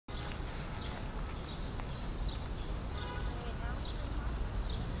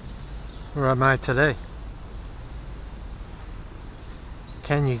Where am I today?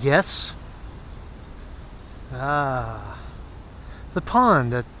 Can you guess? Ah, the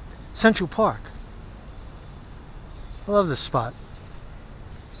pond at Central Park. I love this spot.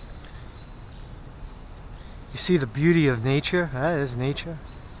 You see the beauty of nature. That is nature.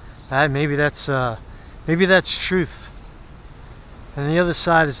 Maybe that's truth. And the other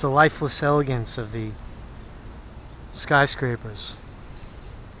side is the lifeless elegance of the skyscrapers.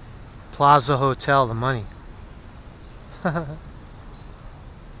 Plaza Hotel, the money.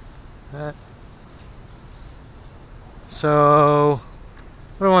 So,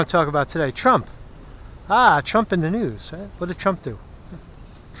 what do I want to talk about today? Trump. Trump in the news. Right? What did Trump do?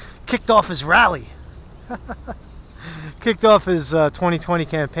 Kicked off his rally. Kicked off his 2020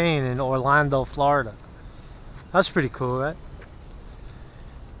 campaign in Orlando, Florida. That's pretty cool, right?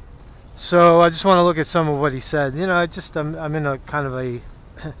 So I just want to look at some of what he said. You know, I'm in a kind of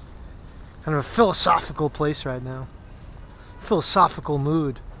a philosophical place right now. Philosophical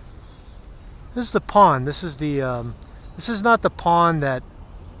mood. This is the pond. This is not the pond that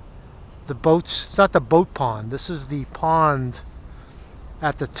the boats. It's not the boat pond. This is the pond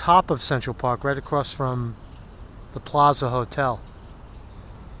at the top of Central Park, right across from the Plaza Hotel.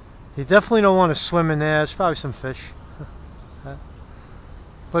 You definitely don't want to swim in there. There's probably some fish.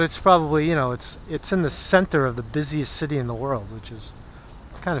 But it's probably, you know, it's in the center of the busiest city in the world, which is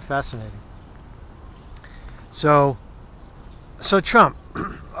kind of fascinating. So Trump.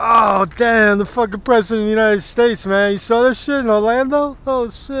 Oh, damn, the fucking president of the United States, man. You saw that shit in Orlando? Oh,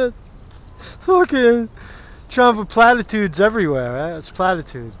 shit. Fucking Trump with platitudes everywhere, right? It's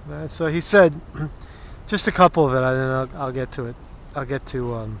platitude, right? So he said, just a couple of it, and then I'll get to it. I'll get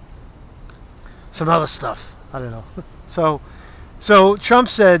to some other stuff. I don't know. So Trump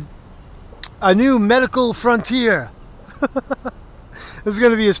said, a new medical frontier. This is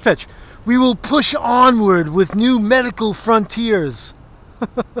going to be his pitch. We will push onward with new medical frontiers.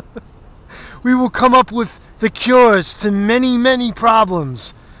 We will come up with the cures to many, many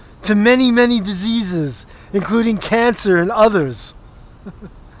problems, to many, many diseases, including cancer and others.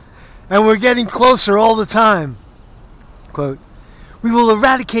 And we're getting closer all the time. Quote, we will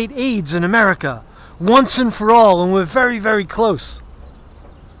eradicate AIDS in America once and for all, and we're very, very close.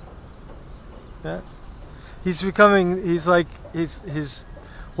 Yeah. He's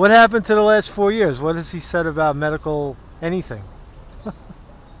what happened to the last 4 years? What has he said about medical anything?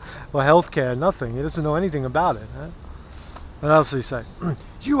 Well, healthcare, nothing. He doesn't know anything about it. Huh? What else did he say? The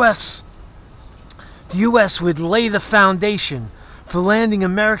U.S. would lay the foundation for landing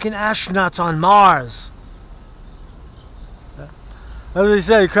American astronauts on Mars. As they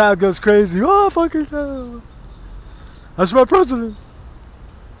say, the crowd goes crazy. Oh, fucking hell. That's my president.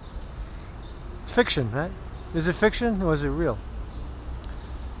 It's fiction, right? Is it fiction or is it real?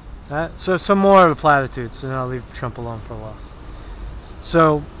 So some more of the platitudes, and I'll leave Trump alone for a while.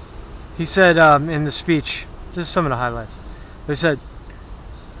 So he said in the speech, just some of the highlights. They said,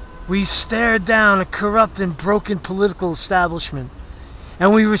 we stared down a corrupt and broken political establishment,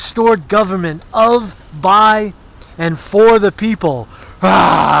 and we restored government of, by, and for the people.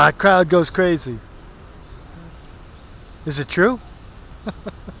 The crowd goes crazy. Is it true?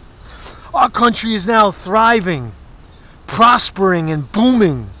 Our country is now thriving, prospering, and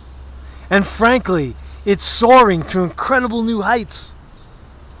booming. And frankly, it's soaring to incredible new heights.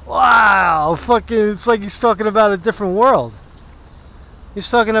 Wow, fucking, it's like he's talking about a different world. He's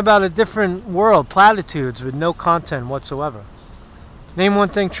talking about a different world, platitudes with no content whatsoever. Name one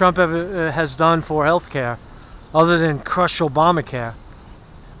thing Trump ever has done for healthcare other than crush Obamacare,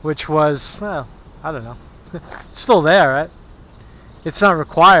 which was, well, I don't know. It's still there, right? It's not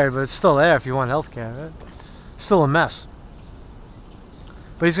required, but it's still there if you want healthcare, right? It's still a mess.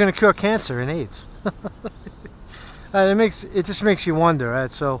 But he's going to cure cancer and AIDS. It just makes you wonder,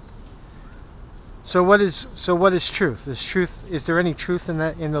 right? So what is truth? Is there any truth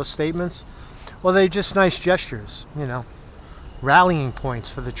in those statements? Well, they're just nice gestures, you know, rallying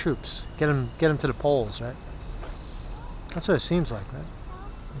points for the troops. Get them to the polls, right? That's what it seems like, right?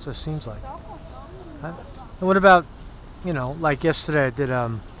 That's what it seems like. Right? And what about, you know, like yesterday I did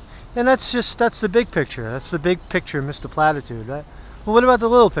and that's the big picture. That's the big picture, Mr. Platitude, right? Well, what about the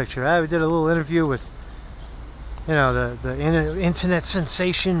little picture? Right? We did a little interview with, you know, the internet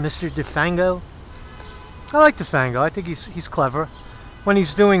sensation, Mr. DeFango. I like DeFango. I think he's clever. When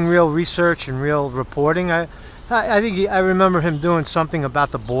he's doing real research and real reporting, I remember him doing something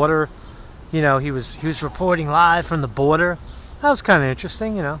about the border. You know, he was reporting live from the border. That was kind of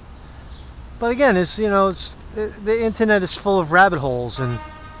interesting, you know. But again, the internet is full of rabbit holes and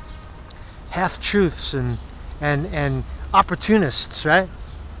half truths and opportunists, right?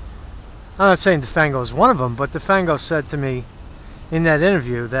 I'm not saying DeFango is one of them, but DeFango said to me in that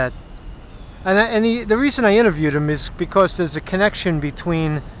interview that, the reason I interviewed him is because there's a connection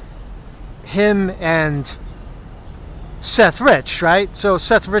between him and Seth Rich, right? So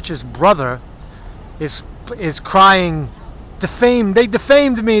Seth Rich's brother is crying, defamed. They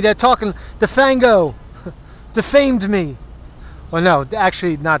defamed me. They're talking DeFango, defamed me. Well, no,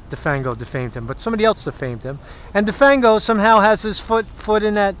 actually, not DeFango defamed him, but somebody else defamed him. And DeFango somehow has his foot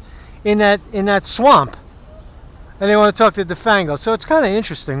in that swamp, and they want to talk to DeFango. So it's kind of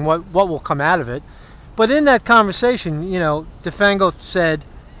interesting what will come out of it. But in that conversation, you know, DeFango said,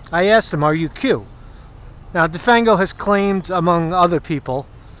 I asked him, "Are you Q?" Now, DeFango has claimed, among other people,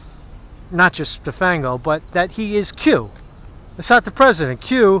 not just DeFango, but that he is Q. It's not the president.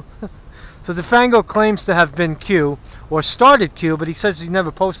 Q. So DeFango claims to have been Q, or started Q, but he says he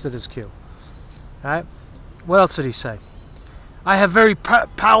never posted as Q. All right? What else did he say? I have very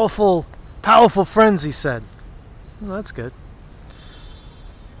powerful friends, he said. Well, that's good.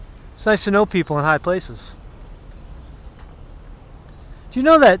 It's nice to know people in high places. Do you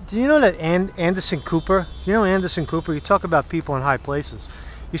know that Anderson Cooper? Do you know Anderson Cooper? You talk about people in high places.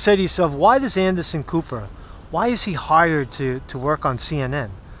 You say to yourself, why does Anderson Cooper, why is he hired to work on CNN?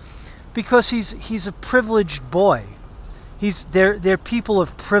 Because he's a privileged boy. They're people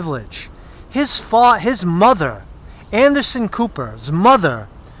of privilege. His mother, Anderson Cooper's mother,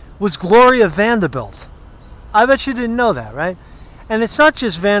 was Gloria Vanderbilt. I bet you didn't know that, right? And it's not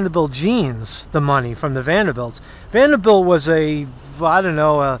just Vanderbilt genes, the money from the Vanderbilts. Vanderbilt was an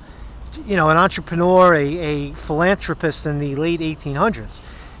entrepreneur, a philanthropist in the late 1800s.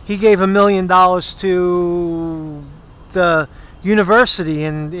 He gave $1 million to the university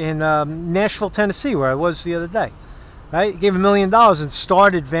in Nashville, Tennessee, where I was the other day. Right? He gave $1 million and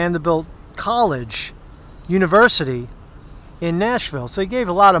started Vanderbilt College University in Nashville. So he gave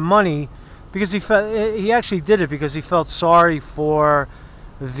a lot of money because he actually did it because he felt sorry for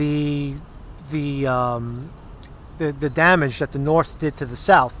the damage that the North did to the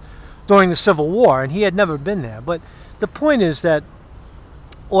South during the Civil War, and he had never been there. But the point is that,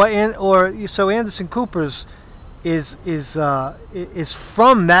 so Anderson Cooper's is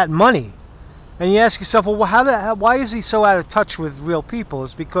from that money, and you ask yourself, well, why is he so out of touch with real people?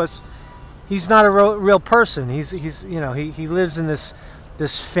 It's because he's not a real person. He lives in this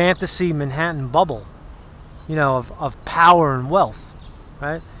fantasy Manhattan bubble, of power and wealth,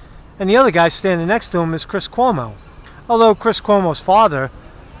 right? And the other guy standing next to him is Chris Cuomo. Although Chris Cuomo's father,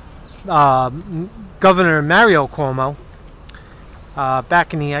 Governor Mario Cuomo,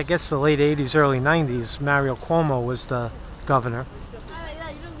 back in the late 80s, early 90s, Mario Cuomo was the governor,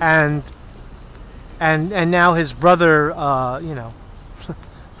 and now his brother,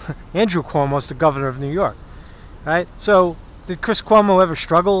 Andrew Cuomo is the governor of New York, right? So did Chris Cuomo ever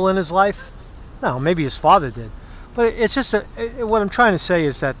struggle in his life? No, maybe his father did. But it's just what I'm trying to say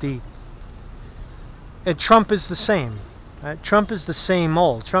is that Trump is the same. Right? Trump is the same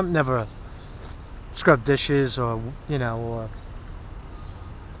old. Trump never scrubbed dishes or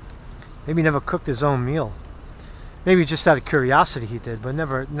maybe never cooked his own meal. Maybe just out of curiosity he did, but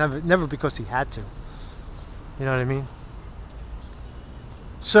never because he had to. You know what I mean?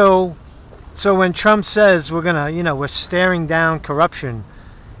 So when Trump says we're staring down corruption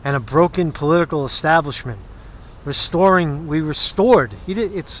and a broken political establishment, we restored.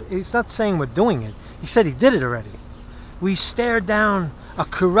 He's not saying we're doing it. He said he did it already. We stared down a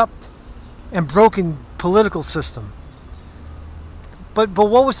corrupt and broken political system. But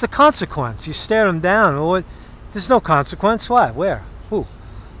what was the consequence? You stared them down. Well, there's no consequence. Why? Where? Who?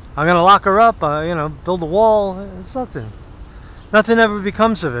 I'm gonna lock her up. Build a wall. It's nothing. Nothing ever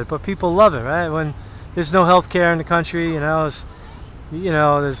becomes of it, but people love it, right? When there's no health care in the country, there's a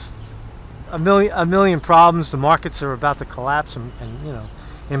million problems. The markets are about to collapse and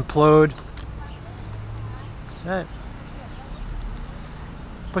implode. Right.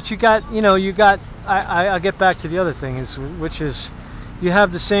 But I'll get back to the other thing, which is you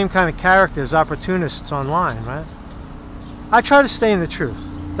have the same kind of characters, opportunists online, right? I try to stay in the truth.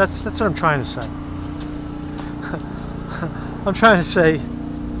 That's what I'm trying to say. I'm trying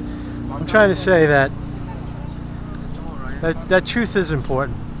to say that truth is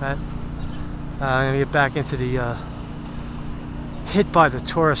important, right? I'm gonna get back into the hit by the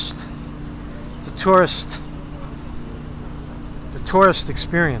tourist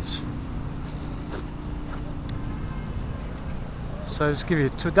experience. So I'll just give you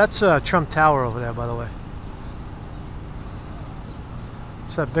that's Trump Tower over there, by the way.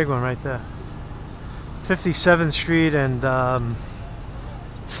 It's that big one right there. 57th Street and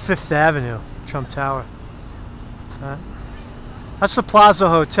 5th Avenue, Trump Tower. That's the Plaza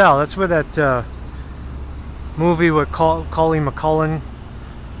Hotel. That's where that movie with Colleen McCullen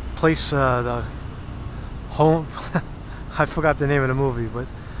place the home. I forgot the name of the movie, but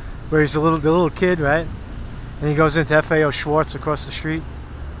where he's the little kid, right? And he goes into FAO Schwartz across the street.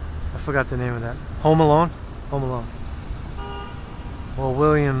 I forgot the name of that. Home Alone. Home Alone. Well,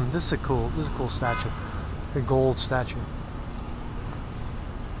 William, this is a cool statue. A gold statue.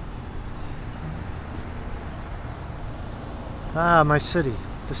 Ah, my city.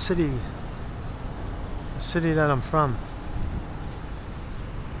 The city that I'm from.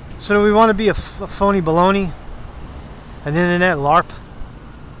 So do we want to be a phony baloney? An internet LARP?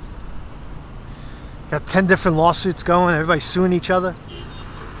 Got 10 different lawsuits going. Everybody's suing each other.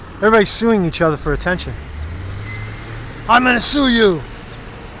 Everybody's suing each other for attention. I'm gonna sue you.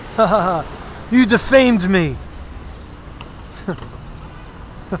 You defamed me.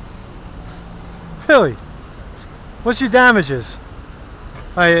 Really? What's your damages?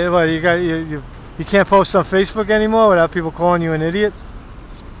 What, you can't post on Facebook anymore without people calling you an idiot?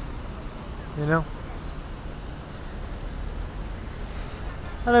 You know?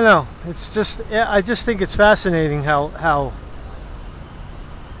 I don't know. It's just, I just think it's fascinating how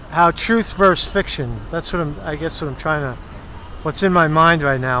truth versus fiction. That's what I guess what I'm trying to, what's in my mind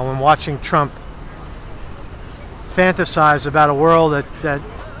right now when watching Trump fantasize about a world that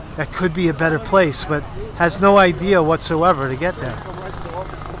could be a better place, but has no idea whatsoever to get there.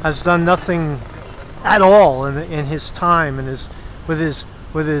 Has done nothing at all in his time and with his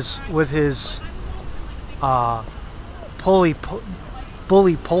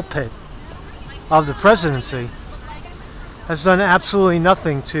bully pulpit of the presidency. Has done absolutely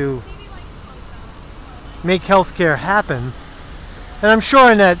nothing to make healthcare happen. And I'm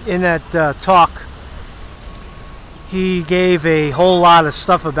sure in that talk he gave a whole lot of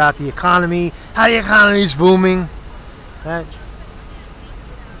stuff about the economy, how the economy's booming, right?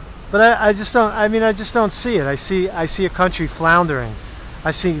 But I just don't. I mean, I just don't see it. I see a country floundering.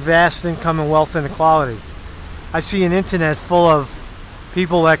 I see vast income and wealth inequality. I see an internet full of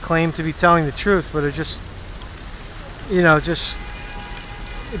people that claim to be telling the truth, but are just, you know, just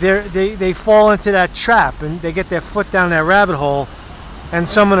they fall into that trap and they get their foot down that rabbit hole, and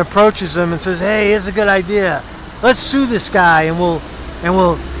someone approaches them and says, "Hey, here's a good idea. Let's sue this guy, and we'll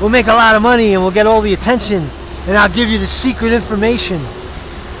make a lot of money, and we'll get all the attention, and I'll give you the secret information.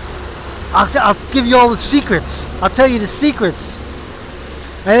 I'll give you all the secrets. I'll tell you the secrets,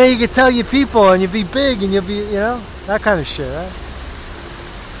 and then you can tell your people, and you'll be big, and you'll be, you know, that kind of shit, right?"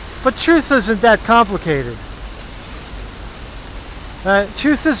 But truth isn't that complicated.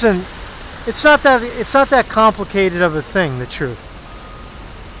 Truth isn't. It's not that complicated of a thing. The truth,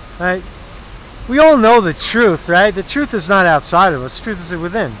 right? We all know the truth, right? The truth is not outside of us. The truth is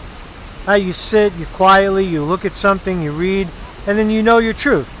within. Right? You sit, you quietly, you look at something, you read, and then you know your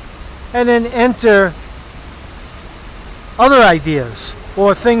truth. And then enter other ideas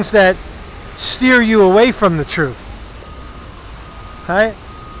or things that steer you away from the truth. Right?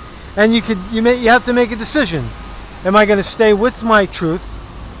 And you have to make a decision. Am I going to stay with my truth,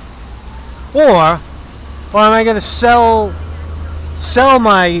 or am I going to sell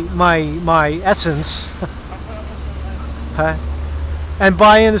my essence and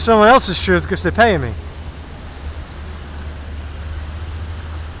buy into someone else's truth because they're paying me?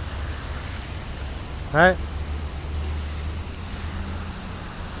 Right?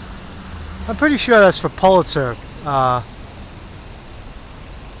 I'm pretty sure that's for Pulitzer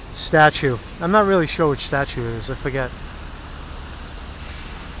statue. I'm not really sure which statue it is. I forget.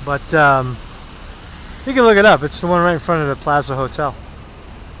 But you can look it up. It's the one right in front of the Plaza Hotel.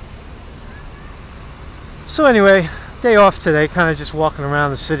 So anyway, day off today. Kind of just walking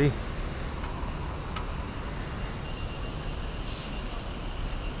around the city.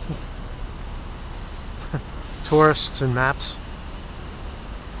 Tourists and maps.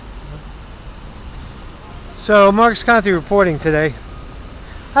 So Marcus Conte reporting today.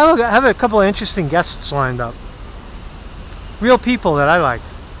 I have a couple of interesting guests lined up. Real people that I like.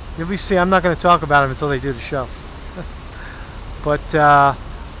 You'll be see. I'm not going to talk about them until they do the show. But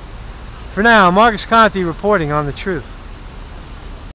for now, Marcus Conte reporting on the truth.